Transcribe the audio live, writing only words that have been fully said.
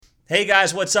Hey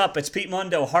guys, what's up? It's Pete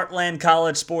Mundo,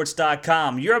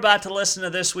 HeartlandCollegeSports.com. You're about to listen to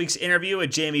this week's interview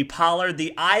with Jamie Pollard,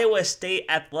 the Iowa State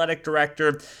Athletic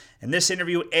Director. And this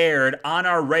interview aired on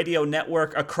our radio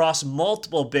network across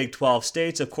multiple Big 12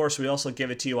 states. Of course, we also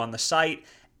give it to you on the site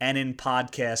and in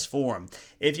podcast form.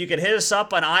 If you could hit us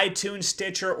up on iTunes,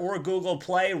 Stitcher, or Google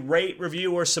Play, rate,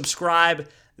 review, or subscribe,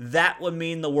 that would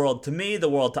mean the world to me, the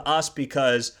world to us,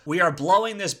 because we are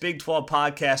blowing this Big 12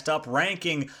 podcast up,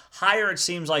 ranking higher, it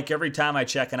seems like, every time I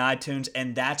check on iTunes,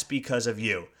 and that's because of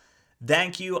you.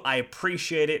 Thank you. I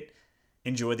appreciate it.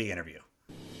 Enjoy the interview.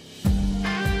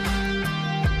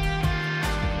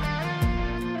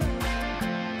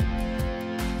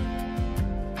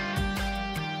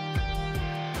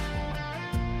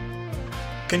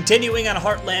 Continuing on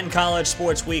Heartland College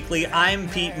Sports Weekly, I'm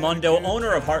Pete Mundo,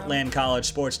 owner of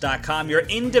HeartlandCollegeSports.com, your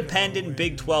independent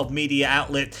Big 12 media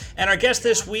outlet. And our guest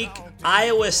this week,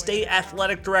 Iowa State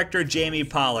Athletic Director Jamie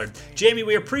Pollard. Jamie,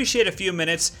 we appreciate a few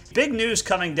minutes. Big news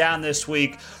coming down this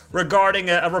week regarding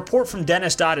a report from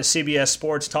Dennis Dodd at CBS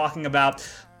Sports talking about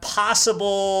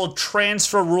possible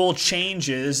transfer rule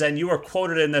changes, and you were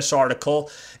quoted in this article.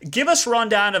 Give us a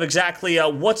rundown of exactly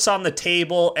what's on the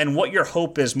table and what your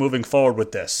hope is moving forward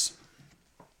with this.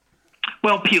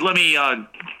 Well, Pete, let me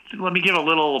give a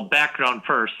little background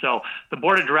first. So the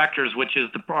board of directors, which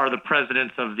are the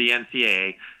presidents of the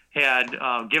NCAA, had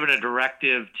given a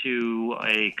directive to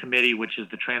a committee, which is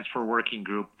the transfer working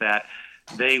group, that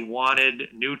they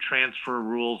wanted new transfer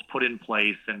rules put in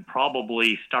place, and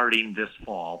probably starting this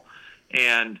fall,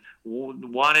 and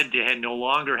wanted to no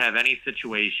longer have any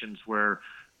situations where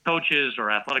coaches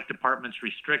or athletic departments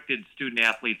restricted student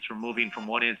athletes from moving from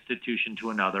one institution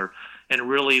to another, and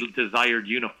really desired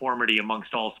uniformity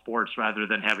amongst all sports rather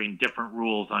than having different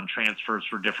rules on transfers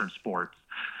for different sports.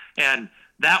 And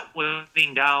that was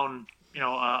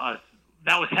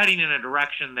that was heading in a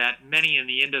direction that many in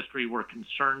the industry were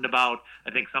concerned about. I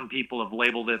think some people have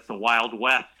labeled it the Wild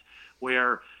West,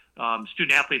 where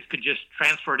student athletes could just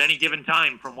transfer at any given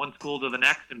time from one school to the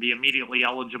next and be immediately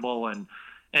eligible, and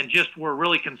just were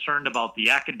really concerned about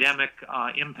the academic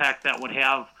impact that would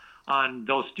have on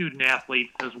those student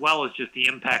athletes, as well as just the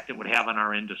impact it would have on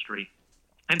our industry.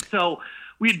 And so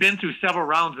we'd been through several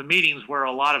rounds of meetings where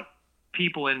a lot of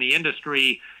people in the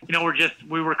industry,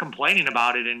 we were complaining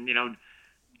about it, and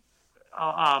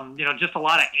just a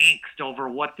lot of angst over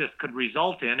what this could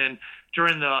result in. And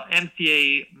during the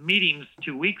NCAA meetings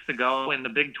 2 weeks ago, in the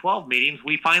Big 12 meetings,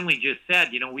 we finally just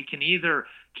said, we can either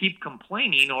keep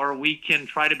complaining or we can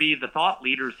try to be the thought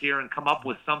leaders here and come up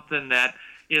with something that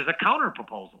is a counter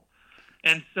proposal.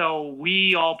 And so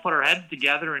we all put our heads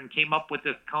together and came up with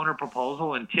this counter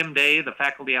proposal. And Tim Day, the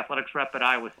faculty athletics rep at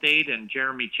Iowa State, and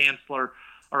Jeremy Chancellor,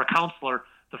 or a counselor,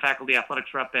 the faculty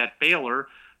athletics rep at Baylor,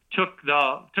 took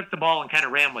the ball and kind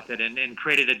of ran with it, and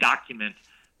created a document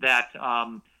that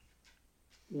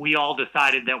we all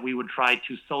decided that we would try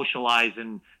to socialize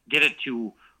and get it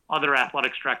to other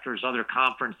athletics directors, other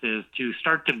conferences, to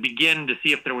start to begin to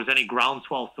see if there was any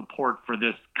groundswell support for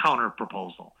this counter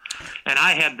proposal. And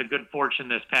I had the good fortune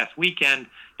this past weekend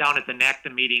down at the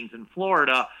NACDA meetings in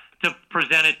Florida to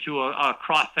present it to a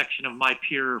cross-section of my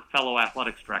peer fellow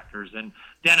athletics directors. And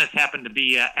Dennis happened to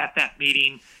be at that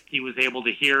meeting. He was able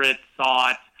to hear it,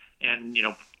 saw it, and,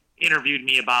 interviewed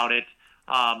me about it.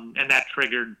 And that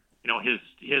triggered,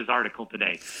 his article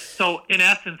today. So in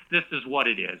essence, this is what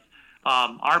it is.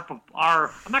 I'm not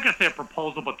going to say a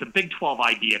proposal, but the Big 12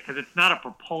 idea, because it's not a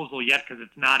proposal yet, because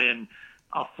it's not in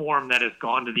a form that has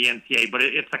gone to the NCAA, but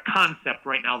it's a concept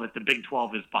right now that the Big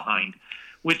 12 is behind,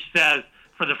 which says,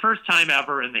 for the first time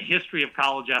ever in the history of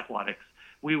college athletics,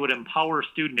 we would empower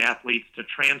student athletes to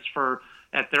transfer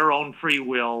at their own free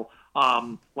will,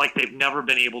 like they've never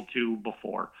been able to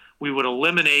before. We would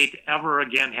eliminate ever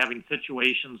again having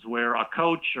situations where a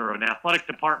coach or an athletic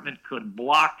department could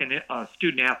block a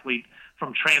student athlete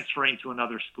from transferring to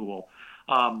another school.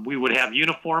 We would have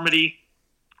uniformity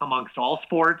amongst all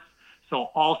sports,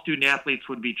 so all student athletes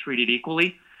would be treated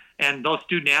equally. And those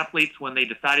student athletes, when they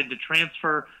decided to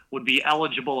transfer, would be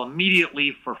eligible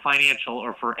immediately for financial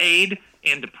or for aid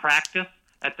and to practice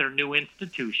at their new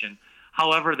institution.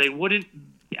 However, they wouldn't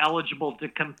be eligible to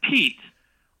compete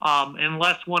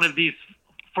unless one of these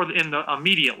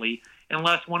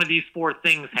unless one of these four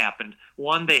things happened.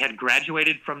 One, they had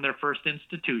graduated from their first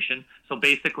institution, so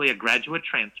basically a graduate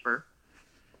transfer.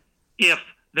 If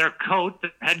their coach,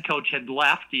 the head coach, had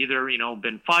left, either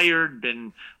been fired,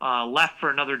 been left for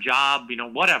another job,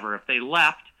 whatever. If they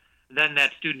left, then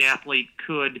that student athlete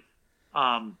could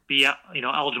be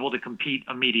eligible to compete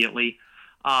immediately.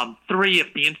 3,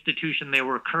 if the institution they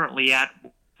were currently at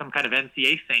some kind of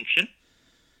NCAA sanction.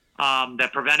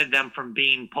 that prevented them from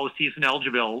being postseason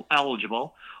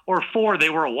eligible, or 4, they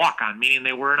were a walk-on, meaning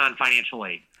they weren't on financial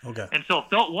aid. Okay. And so if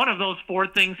one of those 4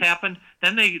 things happened,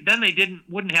 then they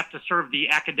wouldn't have to serve the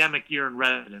academic year in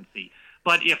residency.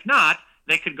 But if not,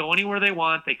 they could go anywhere they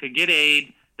want. They could get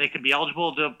aid. They could be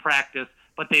eligible to practice,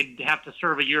 but they'd have to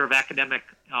serve a year of academic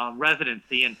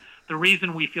residency. And the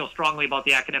reason we feel strongly about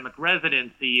the academic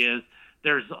residency is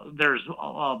there's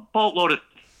a boatload of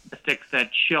statistics that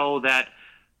show that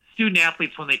student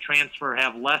athletes, when they transfer,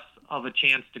 have less of a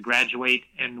chance to graduate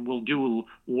and will do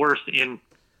worse in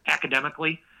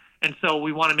academically. And so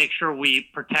we want to make sure we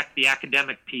protect the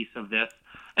academic piece of this.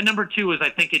 And number 2 is I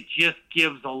think it just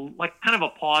gives kind of a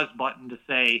pause button to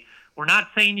say, we're not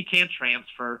saying you can't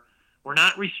transfer. We're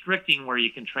not restricting where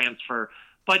you can transfer,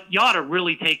 but you ought to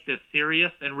really take this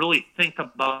serious and really think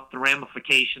about the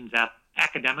ramifications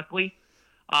academically.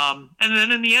 And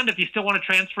then in the end, if you still want to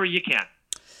transfer, you can.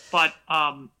 But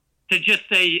to just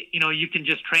say, you can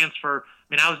just transfer. I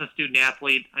mean, I was a student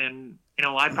athlete, and,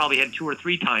 I probably had 2 or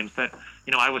 3 times that,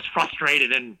 I was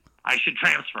frustrated and I should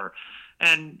transfer.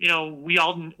 And, we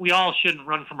all shouldn't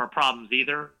run from our problems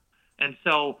either. And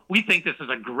so we think this is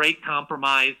a great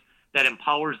compromise that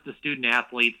empowers the student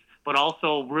athletes, but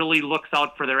also really looks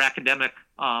out for their academic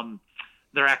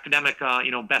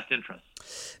best interests.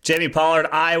 Jamie Pollard,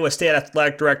 Iowa State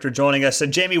Athletic Director, joining us.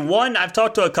 And Jamie, I've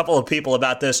talked to a couple of people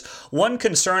about this. One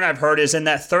concern I've heard is in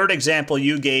that third example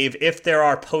you gave, if there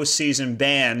are postseason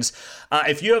bans,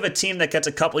 if you have a team that gets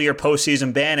a couple-year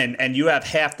postseason ban and you have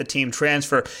half the team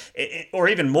transfer, or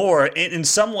even more, in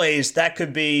some ways that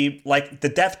could be like the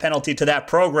death penalty to that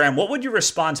program. What would your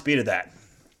response be to that?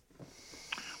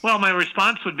 Well, my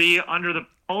response would be under the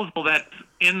proposal that's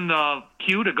in the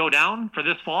queue to go down for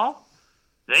this fall,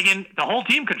 the whole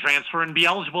team could transfer and be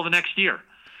eligible the next year.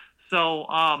 So,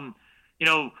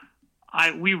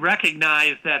 we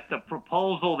recognize that the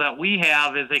proposal that we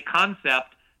have is a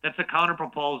concept that's a counter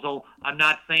proposal. I'm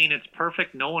not saying it's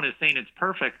perfect. No one is saying it's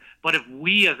perfect. But if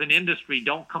we as an industry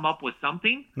don't come up with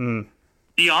something,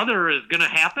 the other is going to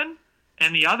happen,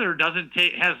 and the other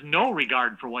has no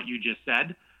regard for what you just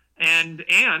said. And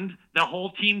the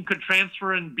whole team could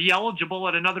transfer and be eligible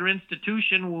at another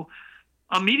institution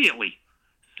immediately.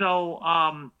 So,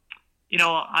 I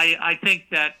think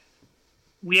that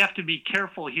we have to be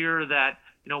careful here that,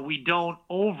 we don't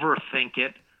overthink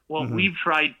it. What we've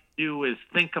tried to do is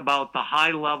think about the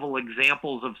high-level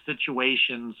examples of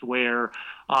situations where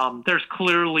there's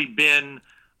clearly been,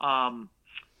 angst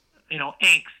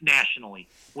nationally,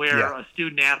 where a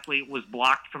student athlete was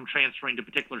blocked from transferring to a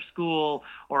particular school,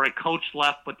 or a coach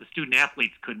left, but the student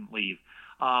athletes couldn't leave.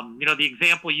 The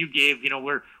example you gave,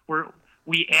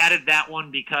 we added that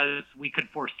one because we could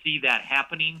foresee that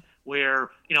happening, where,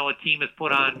 a team is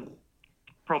put on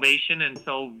probation. And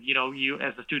so, you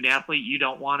as a student athlete, you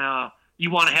want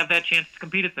to have that chance to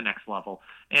compete at the next level.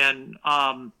 And,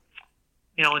 and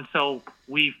so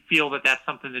we feel that that's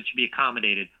something that should be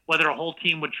accommodated. Whether a whole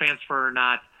team would transfer or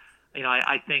not,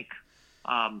 I think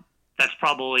that's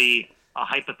probably a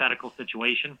hypothetical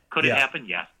situation. Could it happen?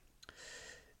 Yes.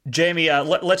 Jamie,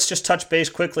 let's just touch base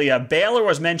quickly. Baylor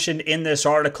was mentioned in this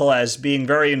article as being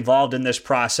very involved in this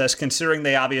process, considering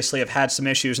they obviously have had some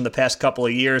issues in the past couple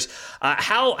of years.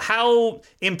 How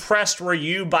impressed were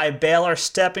you by Baylor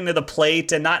stepping to the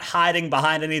plate and not hiding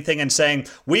behind anything and saying,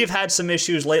 we've had some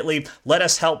issues lately, let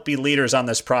us help be leaders on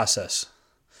this process?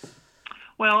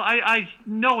 Well,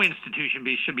 no institution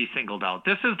should be singled out.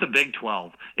 This is the Big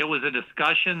 12. It was a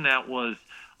discussion that was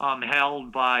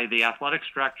held by the athletics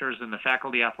directors and the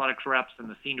faculty athletics reps and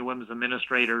the senior women's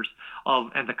administrators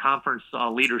and the conference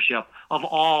leadership of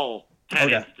all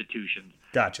 10 institutions.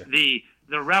 Gotcha. The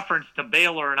reference to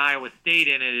Baylor and Iowa State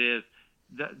in it is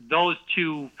those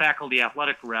 2 faculty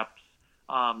athletic reps,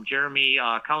 Jeremy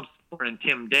Counselor and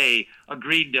Tim Day,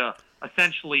 agreed to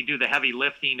essentially do the heavy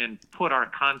lifting and put our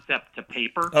concept to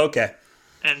paper. Okay.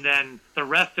 And then the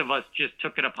rest of us just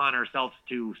took it upon ourselves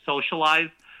to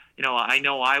socialize. I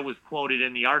know I was quoted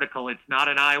in the article. It's not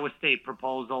an Iowa State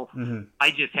proposal. I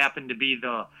just happened to be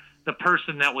the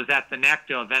person that was at the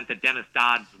NACDA event that Dennis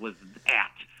Dodds was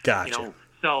at. Gotcha.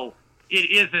 So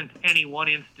it isn't any one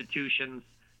institution's.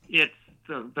 It's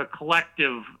the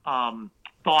collective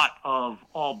thought of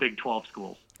all Big 12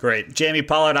 schools. Great. Jamie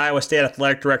Pollard, Iowa State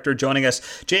Athletic Director, joining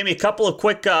us. Jamie, a couple of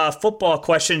quick football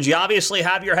questions. You obviously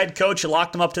have your head coach. You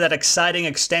locked him up to that exciting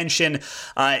extension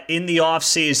in the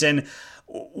offseason.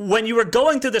 When you were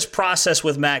going through this process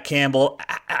with Matt Campbell,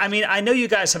 I mean, I know you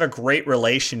guys have a great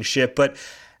relationship, but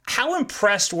how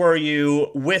impressed were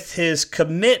you with his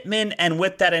commitment and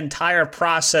with that entire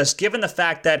process, given the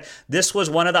fact that this was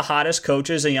one of the hottest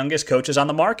coaches and youngest coaches on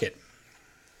the market?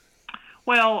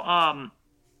 Well,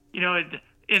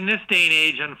 in this day and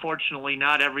age, unfortunately,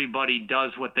 not everybody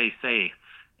does what they say.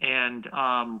 And,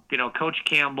 Coach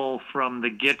Campbell from the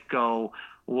get-go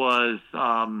was,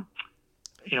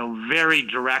 very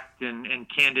direct and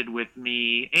candid with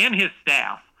me and his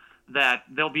staff that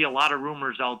there'll be a lot of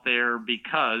rumors out there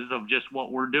because of just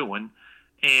what we're doing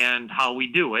and how we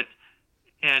do it.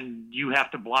 And you have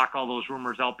to block all those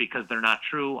rumors out because they're not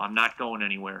true. I'm not going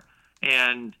anywhere.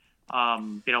 And,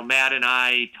 Matt and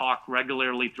I talk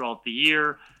regularly throughout the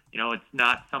year. It's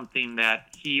not something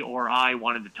that he or I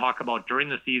wanted to talk about during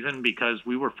the season because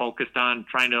we were focused on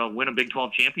trying to win a Big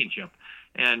 12 championship.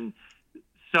 And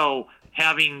so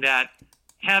having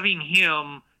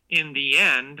him in the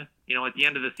end, at the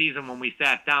end of the season when we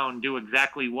sat down, do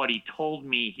exactly what he told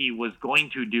me he was going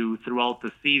to do throughout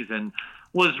the season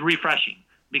was refreshing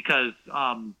because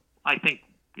I think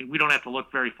we don't have to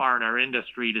look very far in our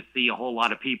industry to see a whole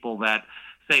lot of people that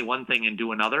say one thing and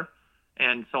do another.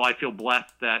 And so I feel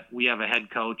blessed that we have a head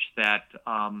coach that,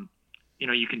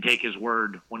 you can take his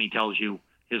word when he tells you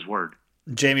his word.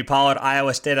 Jamie Pollard,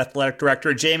 Iowa State Athletic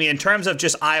Director. Jamie, in terms of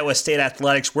just Iowa State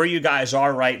athletics, where you guys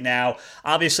are right now,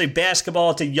 obviously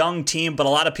basketball, it's a young team, but a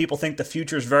lot of people think the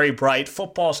future is very bright.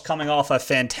 Football's coming off a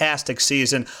fantastic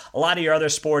season. A lot of your other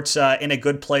sports in a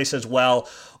good place as well.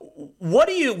 What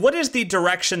is the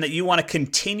direction that you want to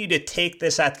continue to take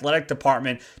this athletic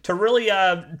department to really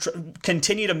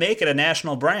continue to make it a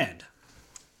national brand?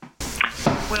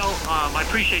 Well, I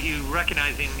appreciate you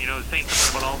recognizing, saying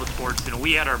something about all the sports.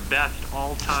 We had our best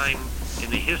all-time in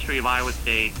the history of Iowa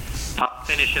State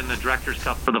finish in the Directors'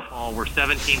 Cup for the fall. We're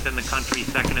 17th in the country,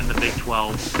 second in the Big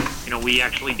 12. We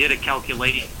actually did a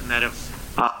calculation that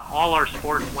if all our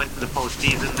sports went to the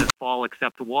postseason this fall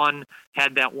except one,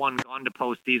 had that one gone to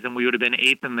postseason, we would have been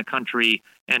 8th in the country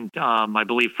and I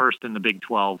believe first in the Big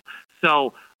 12.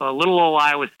 So little old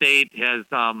Iowa State has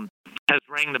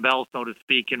rang the bell, so to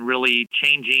speak, in really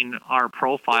changing our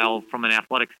profile from an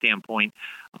athletic standpoint.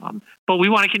 But we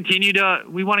want to continue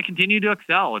to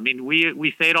excel. I mean,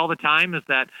 we say it all the time is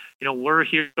that, we're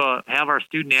here to have our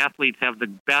student athletes have the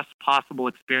best possible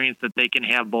experience that they can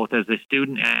have both as a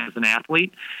student and as an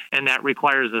athlete. And that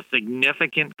requires a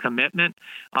significant commitment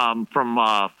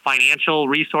from financial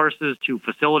resources to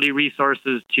facility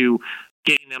resources to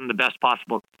getting them the best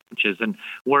possible coaches. And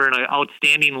we're in an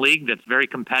outstanding league that's very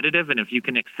competitive. And if you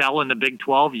can excel in the Big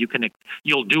 12,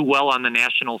 you'll do well on the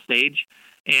national stage.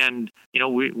 And,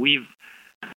 we've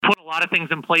put a lot of things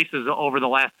in places over the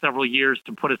last several years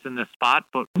to put us in this spot.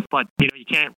 But you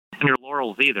can't rest on your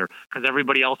laurels either because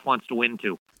everybody else wants to win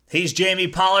too. He's Jamie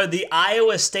Pollard, the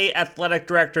Iowa State Athletic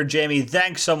Director. Jamie,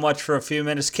 thanks so much for a few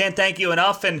minutes. Can't thank you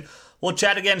enough, and we'll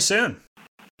chat again soon.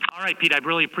 All right, Pete, I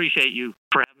really appreciate you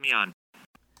for having me on.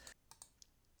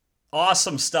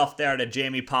 Awesome stuff there to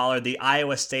Jamie Pollard, the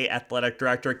Iowa State Athletic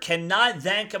Director. Cannot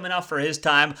thank him enough for his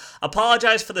time.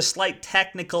 Apologize for the slight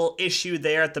technical issue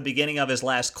there at the beginning of his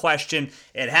last question.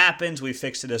 It happens. We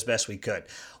fixed it as best we could.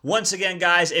 Once again,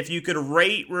 guys, if you could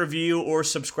rate, review, or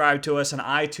subscribe to us on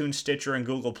iTunes, Stitcher, and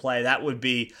Google Play, that would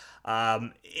be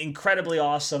incredibly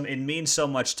awesome. It means so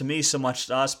much to me, so much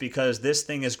to us, because this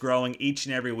thing is growing each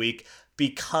and every week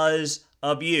because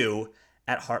of you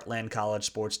at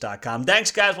HeartlandCollegeSports.com.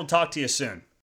 Thanks, guys. We'll talk to you soon.